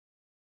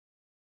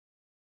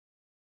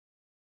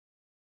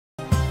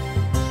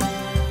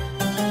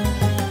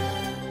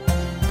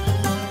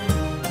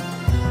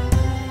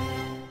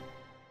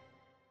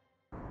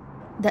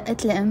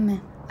دقت لي أمي،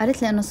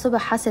 قالت لي إنه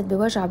الصبح حست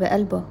بوجع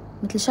بقلبها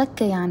مثل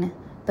شكة يعني،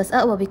 بس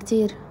أقوى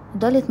بكتير،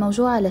 وضلت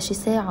موجوعة لشي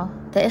ساعة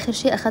تا آخر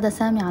شي أخدها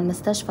سامي على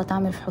المستشفى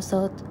تعمل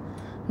فحوصات.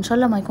 إن شاء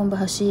الله ما يكون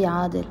بها شي.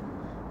 عادل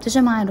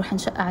بتجي معي نروح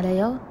نشق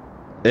عليها؟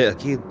 ايه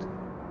اكيد.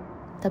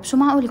 طب شو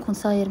معقول يكون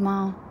صاير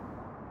معه؟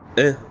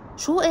 ايه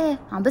شو إيه؟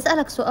 عم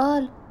بسألك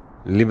سؤال.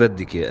 اللي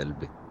بدك يا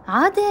قلبي.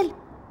 عادل،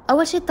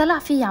 أول شي اطلع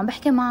فيي عم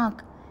بحكي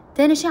معك،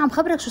 تاني شي عم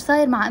خبرك شو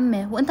صاير مع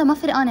أمي وإنت ما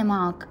فرقانة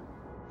معك.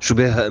 شو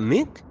بيها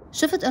امك؟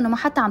 شفت إنه ما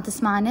حتى عم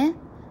تسمعني؟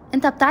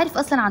 إنت بتعرف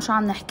أصلاً عن شو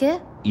عم نحكي؟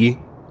 ايه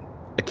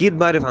اكيد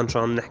بعرف عن شو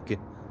عم نحكي.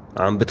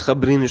 عم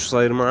بتخبريني شو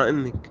صاير مع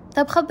امك.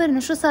 طب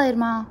خبرني شو صاير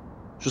معه؟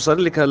 شو صار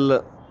لك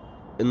هلا؟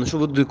 انه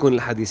شو بده يكون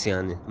الحديث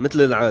يعني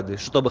مثل العادة؟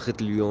 شو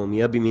طبخت اليوم؟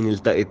 يا بمين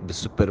التقت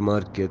بالسوبر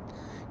ماركت؟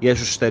 يا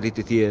شو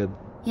اشتريت ثياب؟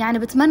 يعني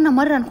بتمنى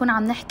مرة نكون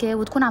عم نحكي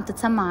وتكون عم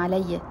تتسمع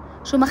علي.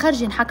 شو ما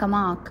خرجي انحكى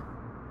معك.